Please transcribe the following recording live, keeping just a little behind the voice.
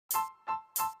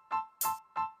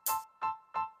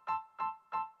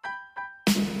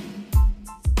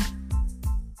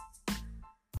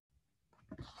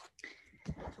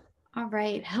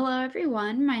right. Hello,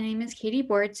 everyone. My name is Katie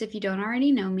Bortz, if you don't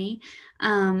already know me.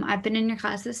 I've been in your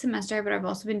class this semester, but I've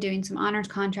also been doing some honors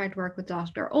contract work with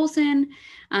Dr. Olson.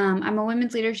 I'm a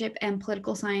women's leadership and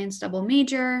political science double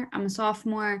major. I'm a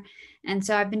sophomore. And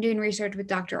so I've been doing research with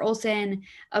Dr. Olson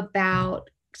about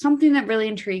something that really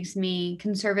intrigues me,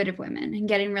 conservative women, and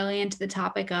getting really into the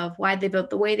topic of why they vote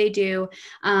the way they do,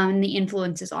 and the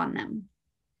influences on them.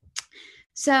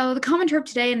 So the common trope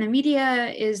today in the media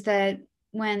is that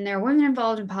when there are women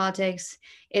involved in politics,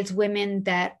 it's women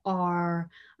that are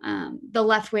the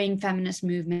left-wing feminist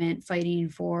movement fighting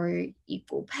for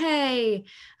equal pay,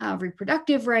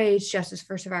 reproductive rights, justice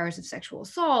for survivors of sexual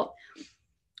assault.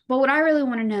 But what I really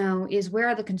want to know is, where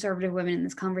are the conservative women in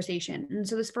this conversation? And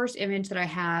so this first image that I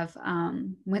have,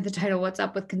 with the title, "What's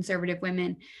Up with Conservative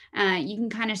Women?" You can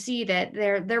kind of see that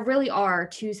there really are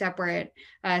two separate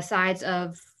sides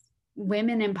of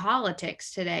women in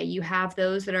politics today. You have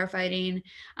those that are fighting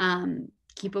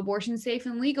keep abortion safe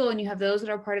and legal, and you have those that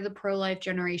are part of the pro-life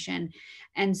generation.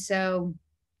 And so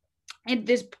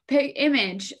this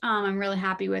image I'm really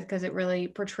happy with, because it really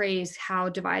portrays how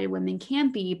divided women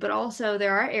can be, but also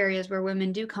there are areas where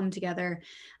women do come together,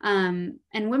 and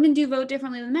women do vote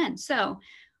differently than men. So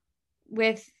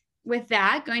with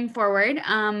that going forward,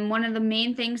 one of the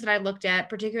main things that I looked at,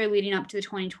 particularly leading up to the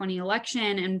 2020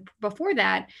 election and before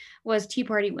that, was Tea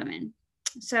Party women.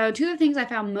 So two of the things I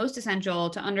found most essential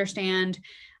to understand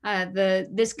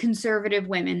this conservative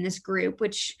women, this group,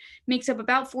 which makes up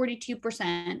about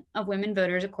 42% of women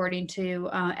voters, according to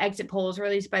exit polls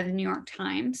released by the New York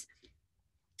Times.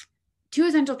 Two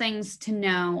essential things to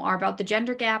know are about the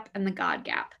gender gap and the God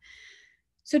gap.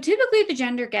 So typically the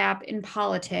gender gap in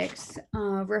politics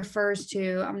refers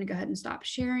to, I'm going to go ahead and stop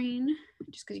sharing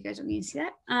just because you guys don't need to see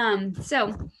that.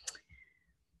 So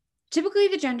typically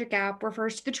the gender gap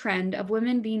refers to the trend of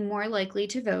women being more likely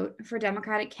to vote for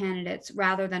Democratic candidates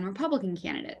rather than Republican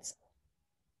candidates.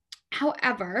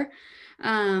 However,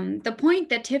 the point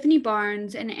that Tiffany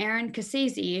Barnes and Aaron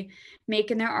Cassese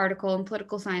make in their article in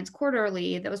Political Science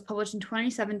Quarterly that was published in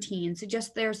 2017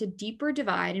 suggests there's a deeper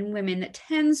divide in women that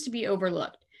tends to be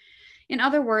overlooked. In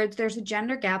other words, there's a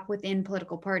gender gap within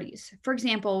political parties. For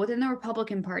example, within the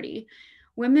Republican Party,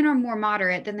 women are more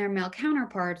moderate than their male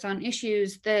counterparts on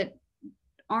issues that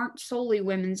aren't solely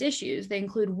women's issues. They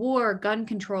include war, gun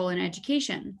control, and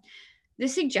education.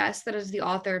 This suggests that, as the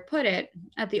authors put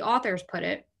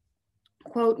it,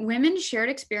 quote, "Women's shared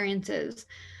experiences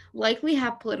likely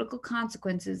have political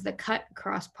consequences that cut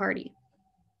across party."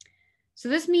 So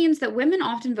this means that women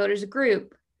often vote as a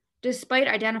group, despite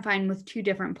identifying with two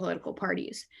different political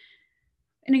parties.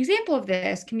 An example of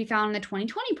this can be found in the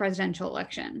 2020 presidential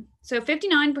election. So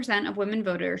 59% of women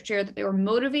voters shared that they were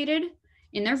motivated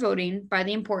in their voting by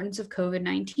the importance of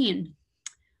COVID-19.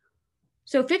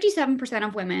 So 57%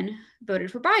 of women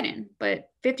voted for Biden,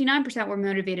 but 59% were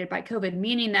motivated by COVID,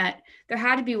 meaning that there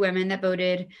had to be women that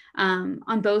voted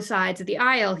on both sides of the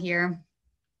aisle here,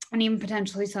 and even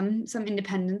potentially some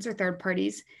independents or third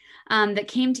parties that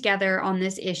came together on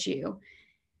this issue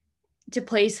to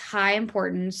place high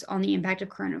importance on the impact of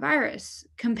coronavirus,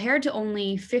 compared to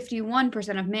only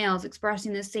 51% of males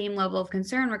expressing the same level of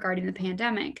concern regarding the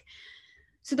pandemic.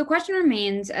 So the question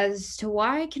remains as to,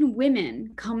 why can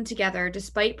women come together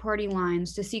despite party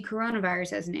lines to see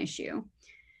coronavirus as an issue,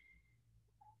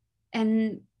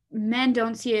 and men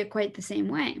don't see it quite the same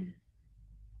way?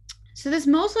 So this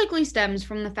most likely stems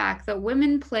from the fact that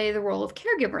women play the role of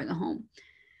caregiver in the home,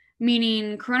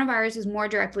 meaning coronavirus is more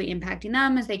directly impacting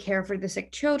them as they care for the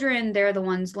sick children. They're the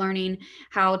ones learning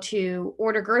how to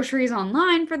order groceries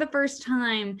online for the first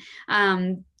time.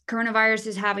 Coronavirus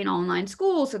is having online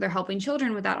school, so they're helping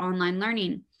children with that online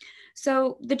learning.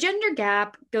 So the gender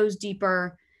gap goes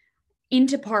deeper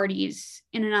into parties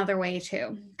in another way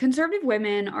too. Conservative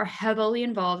women are heavily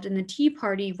involved in the Tea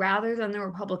Party rather than the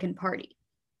Republican Party.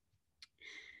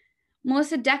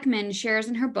 Melissa Deckman shares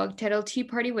in her book titled Tea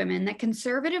Party Women that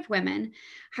conservative women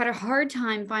had a hard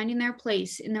time finding their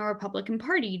place in the Republican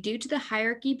Party due to the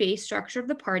hierarchy-based structure of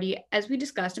the party, as we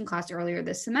discussed in class earlier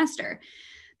this semester.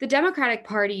 The Democratic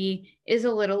Party is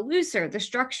a little looser. The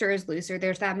structure is looser.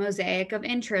 There's that mosaic of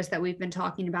interest that we've been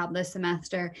talking about this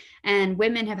semester, and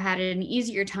women have had an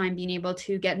easier time being able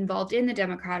to get involved in the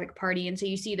Democratic Party. And so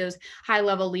you see those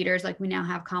high-level leaders, like we now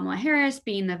have Kamala Harris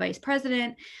being the vice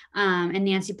president, and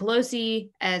Nancy Pelosi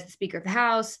as the Speaker of the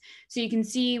House. So you can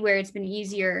see where it's been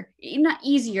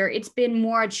it's been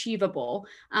more achievable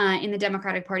in the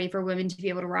Democratic Party for women to be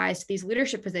able to rise to these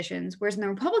leadership positions, whereas in the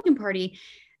Republican Party,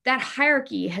 that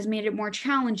hierarchy has made it more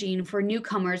challenging for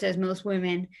newcomers, as most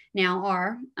women now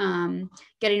are,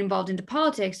 getting involved into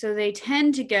politics. So they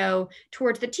tend to go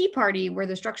towards the Tea Party, where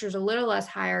the structure is a little less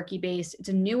hierarchy based. It's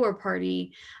a newer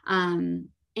party, and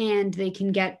they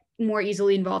can get more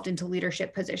easily involved into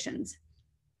leadership positions.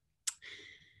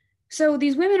 So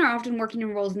these women are often working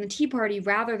in roles in the Tea Party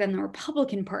rather than the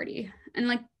Republican Party. And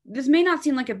like, this may not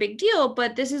seem like a big deal,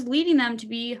 but this is leading them to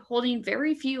be holding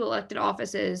very few elected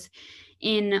offices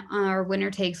in our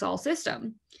winner takes all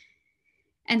system.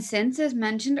 And since, as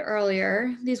mentioned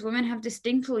earlier, these women have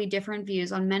distinctly different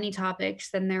views on many topics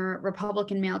than their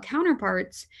Republican male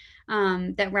counterparts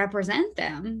that represent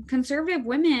them, conservative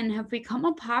women have become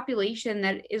a population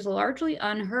that is largely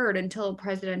unheard until a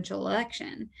presidential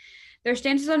election. Their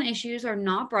stances on issues are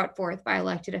not brought forth by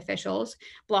elected officials,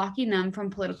 blocking them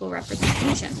from political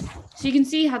representation. So you can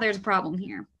see how there's a problem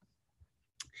here.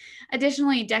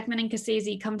 Additionally, Deckman and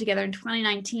Cassese come together in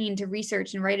 2019 to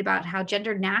research and write about how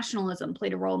gender nationalism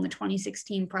played a role in the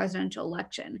 2016 presidential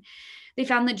election. They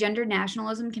found that gender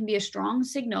nationalism can be a strong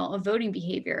signal of voting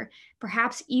behavior,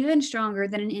 perhaps even stronger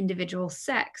than an individual's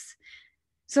sex.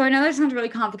 So I know that sounds really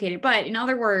complicated, but in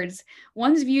other words,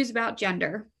 one's views about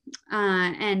gender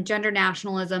and gender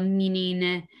nationalism,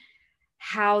 meaning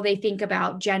how they think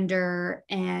about gender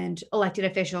and elected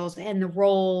officials and the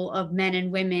role of men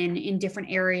and women in different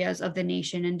areas of the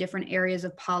nation and different areas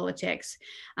of politics.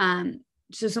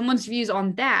 So someone's views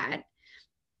on that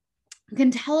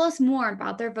can tell us more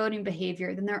about their voting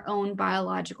behavior than their own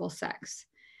biological sex.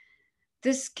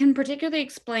 This can particularly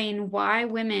explain why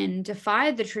women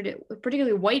defied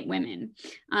particularly white women,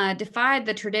 defied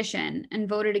the tradition and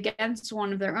voted against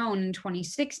one of their own in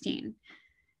 2016.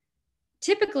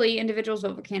 Typically, individuals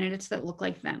vote for candidates that look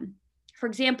like them. For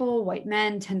example, white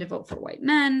men tend to vote for white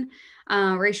men.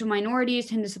 Racial minorities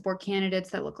tend to support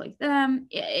candidates that look like them.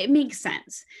 It makes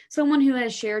sense. Someone who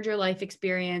has shared your life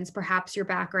experience, perhaps your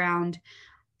background,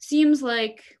 seems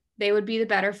like they would be the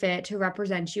better fit to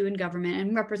represent you in government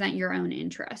and represent your own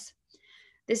interests.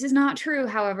 This is not true,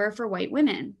 however, for white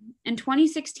women. In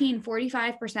 2016,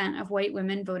 45% of white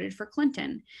women voted for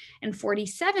Clinton, and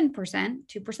 47%,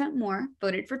 2% more,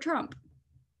 voted for Trump.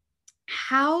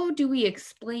 How do we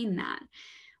explain that?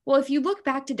 Well, if you look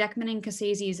back to Deckman and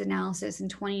Cassese's analysis in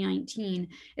 2019,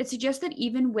 it suggests that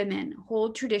even women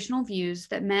hold traditional views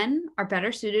that men are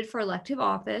better suited for elective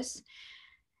office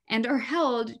and are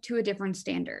held to a different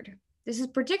standard. This is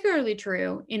particularly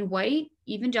true in white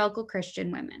evangelical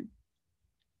Christian women.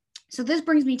 So this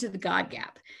brings me to the God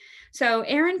gap. So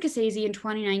Erin Cassese in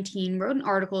 2019 wrote an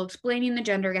article explaining the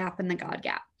gender gap and the God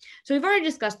gap. So we've already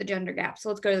discussed the gender gap, so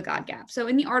let's go to the God gap. So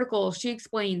in the article, she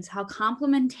explains how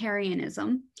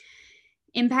complementarianism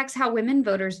impacts how women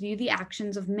voters view the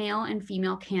actions of male and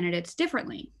female candidates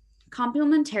differently.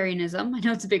 Complementarianism, I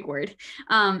know it's a big word,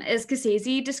 as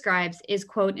Cassese describes, is,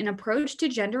 quote, an approach to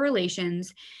gender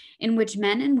relations in which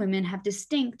men and women have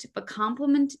distinct but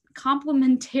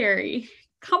complementary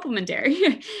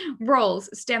roles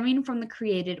stemming from the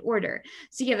created order.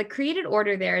 So yeah, the created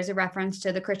order there is a reference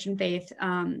to the Christian faith,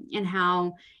 and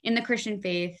how in the Christian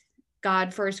faith,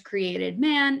 God first created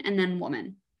man and then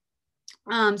woman.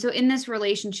 So in this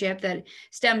relationship that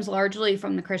stems largely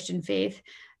from the Christian faith,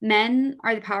 men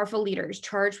are the powerful leaders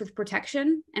charged with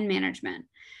protection and management,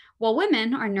 while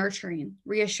women are nurturing,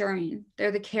 reassuring.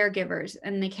 They're the caregivers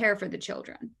and they care for the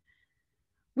children.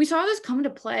 We saw this come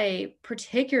into play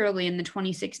particularly in the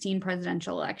 2016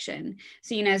 presidential election,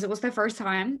 seeing as it was the first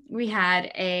time we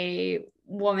had a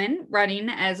woman running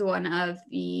as one of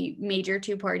the major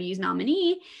two parties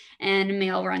nominee and a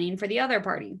male running for the other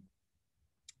party.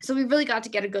 So we really got to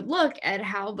get a good look at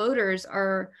how voters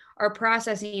are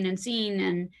processing and seeing,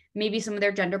 and maybe some of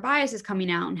their gender bias is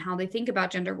coming out and how they think about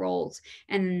gender roles.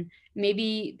 And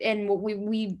what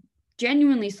we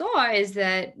genuinely saw is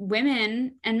that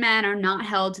women and men are not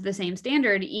held to the same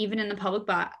standard, even in the public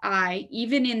eye,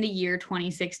 even in the year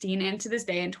 2016 and to this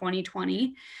day in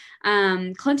 2020.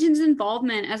 Clinton's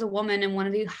involvement as a woman in one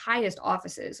of the highest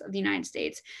offices of the United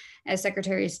States as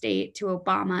Secretary of State to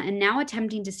Obama, and now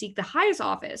attempting to seek the highest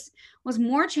office, was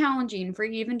more challenging for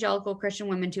evangelical Christian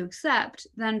women to accept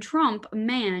than Trump, a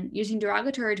man, using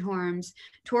derogatory terms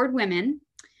toward women,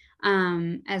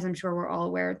 as I'm sure we're all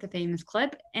aware of the famous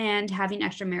clip, and having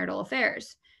extramarital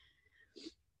affairs.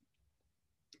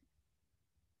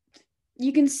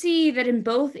 You can see that in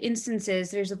both instances,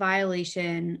 there's a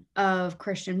violation of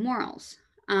Christian morals.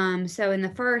 So in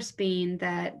the first being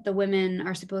that the women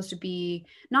are supposed to be,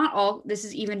 not all, this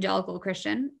is evangelical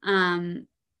Christian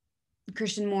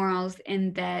Christian morals,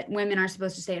 and that women are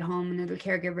supposed to stay at home and they're the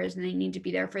caregivers and they need to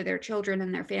be there for their children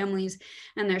and their families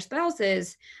and their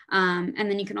spouses. And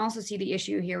then you can also see the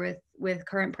issue here with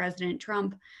current President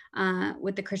Trump,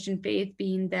 with the Christian faith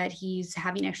being that he's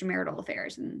having extramarital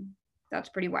affairs, and that's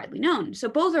pretty widely known. So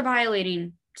both are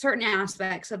violating certain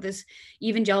aspects of this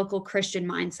evangelical Christian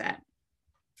mindset.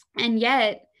 And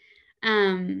yet,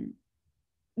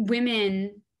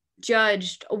 women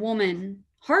judged a woman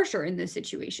harsher in this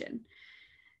situation.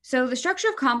 So the structure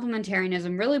of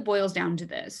complementarianism really boils down to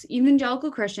this.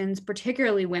 Evangelical Christians,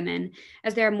 particularly women,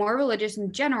 as they are more religious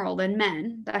in general than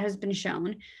men, that has been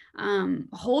shown,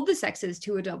 hold the sexes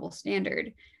to a double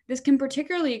standard. This can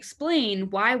particularly explain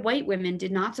why white women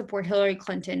did not support Hillary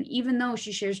Clinton, even though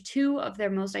she shares two of their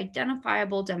most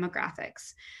identifiable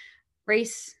demographics,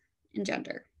 race and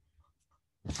gender.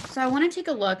 So I want to take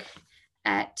a look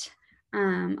at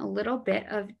a little bit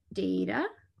of data.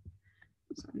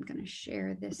 So I'm going to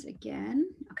share this again.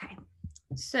 Okay,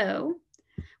 so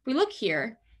if we look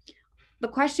here, the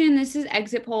question, this is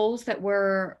exit polls that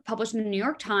were published in the New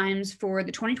York Times for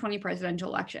the 2020 presidential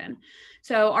election.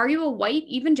 So are you a white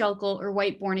evangelical or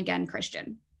white born again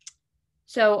Christian?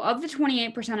 So of the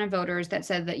 28% of voters that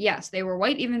said that yes, they were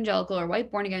white evangelical or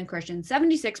white born again Christian,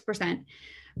 76%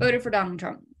 voted for Donald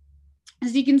Trump.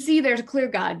 As you can see, there's a clear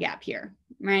God gap here,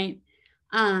 right?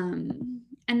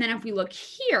 And then if we look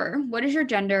here, what is your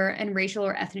gender and racial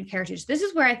or ethnic heritage? This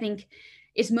is where I think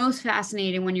is most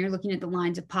fascinating when you're looking at the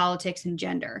lines of politics and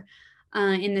gender,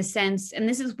 in the sense, and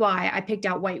this is why I picked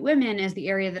out white women as the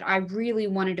area that I really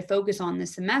wanted to focus on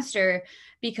this semester,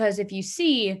 because if you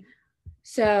see,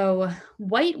 so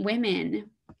white women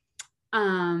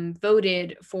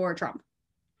voted for Trump.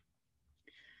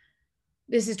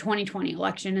 This is 2020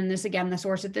 election, and this, again, the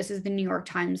source of this is the New York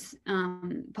Times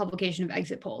publication of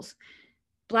exit polls.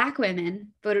 Black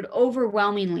women voted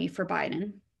overwhelmingly for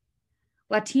Biden.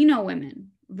 Latino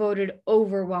women voted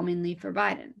overwhelmingly for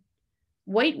Biden.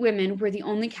 White women were the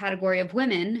only category of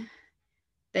women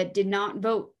that did not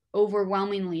vote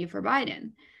overwhelmingly for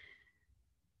Biden.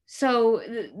 So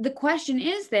the question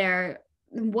is there,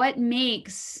 what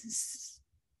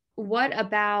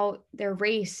about their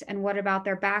race and what about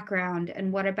their background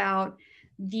and what about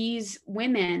these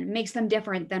women makes them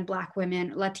different than Black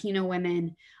women, Latino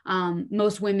women,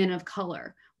 most women of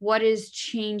color? What is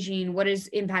changing? What is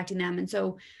impacting them? And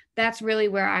so that's really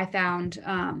where I found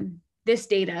this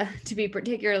data to be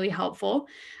particularly helpful.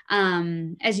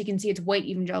 As you can see, it's white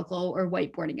evangelical or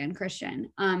white born again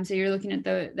Christian. So you're looking at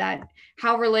that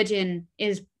how religion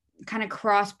is kind of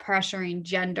cross pressuring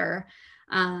gender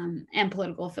and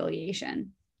political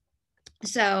affiliation.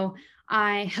 So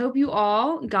I hope you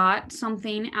all got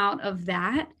something out of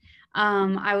that.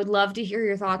 I would love to hear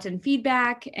your thoughts and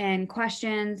feedback and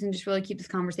questions and just really keep this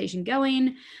conversation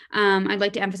going. I'd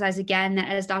like to emphasize again that,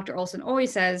 as Dr. Olson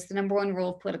always says, the number one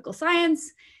rule of political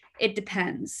science, it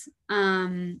depends.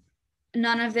 None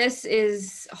of this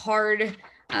is hard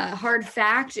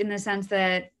fact, in the sense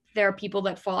that there are people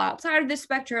that fall outside of this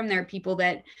spectrum. There are people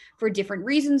that, for different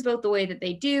reasons, vote the way that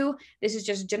they do. This is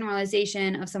just a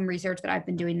generalization of some research that I've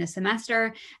been doing this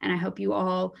semester. And I hope you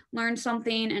all learned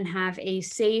something and have a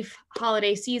safe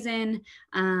holiday season.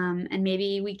 And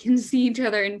maybe we can see each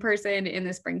other in person in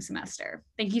the spring semester.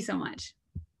 Thank you so much.